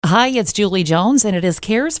Hi, it's Julie Jones, and it is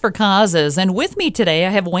Cares for Causes. And with me today, I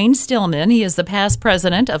have Wayne Stillman. He is the past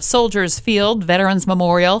president of Soldiers Field Veterans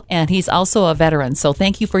Memorial, and he's also a veteran. So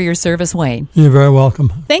thank you for your service, Wayne. You're very welcome.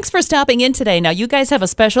 Thanks for stopping in today. Now, you guys have a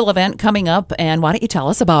special event coming up, and why don't you tell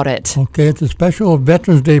us about it? Okay, it's a special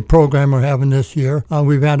Veterans Day program we're having this year.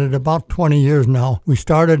 We've had it about 20 years now. We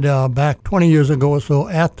started back 20 years ago or so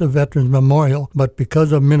at the Veterans Memorial, but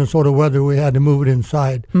because of Minnesota weather, we had to move it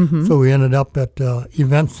inside. So we ended up at the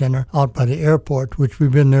Event Center out by the airport, which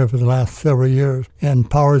we've been there for the last several years. And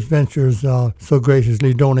Powers Ventures so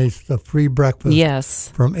graciously donates the free breakfast. Yes.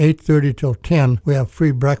 From 8:30 till 10, we have free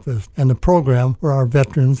breakfast. And the program for our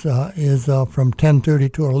veterans is from 10:30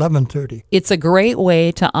 to 11:30. It's a great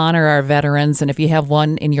way to honor our veterans, and if you have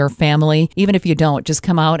one in your family, even if you don't, just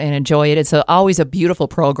come out and enjoy it. It's always a beautiful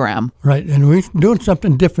program. Right, and we're doing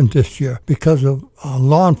something different this year because of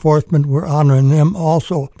law enforcement. We're honoring them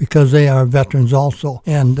also because they are veterans also.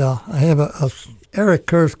 And I have Eric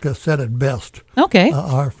Kurska said it best. Okay.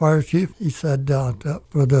 Our fire chief, he said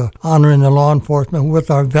for the honoring the law enforcement with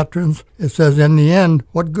our veterans, it says, in the end,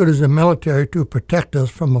 what good is the military to protect us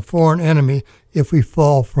from a foreign enemy if we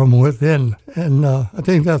fall from within? And I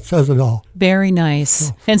think that says it all. Very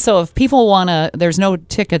nice. And so if people want to, there's no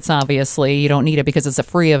tickets, obviously. You don't need it because it's a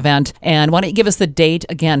free event. And why don't you give us the date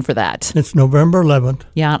again for that? It's November 11th.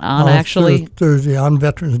 Yeah, actually Thursday, on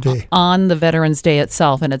Veterans Day. On the Veterans Day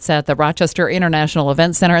itself, and it's at the Rochester International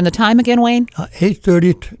Event Center. And the time again, Wayne?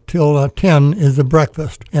 8:30 till 10 is the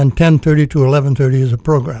breakfast, and 10:30 to 11:30 is the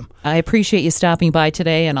program. I appreciate you stopping by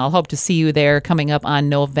today, and I'll hope to see you there coming up on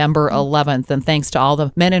November 11th. And thanks to all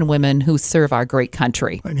the men and women who serve our great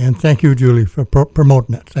country. And thank you, Julie, for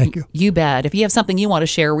promoting it. Thank you. You bet. If you have something you want to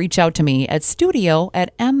share, reach out to me at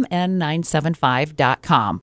studio@mn975.com.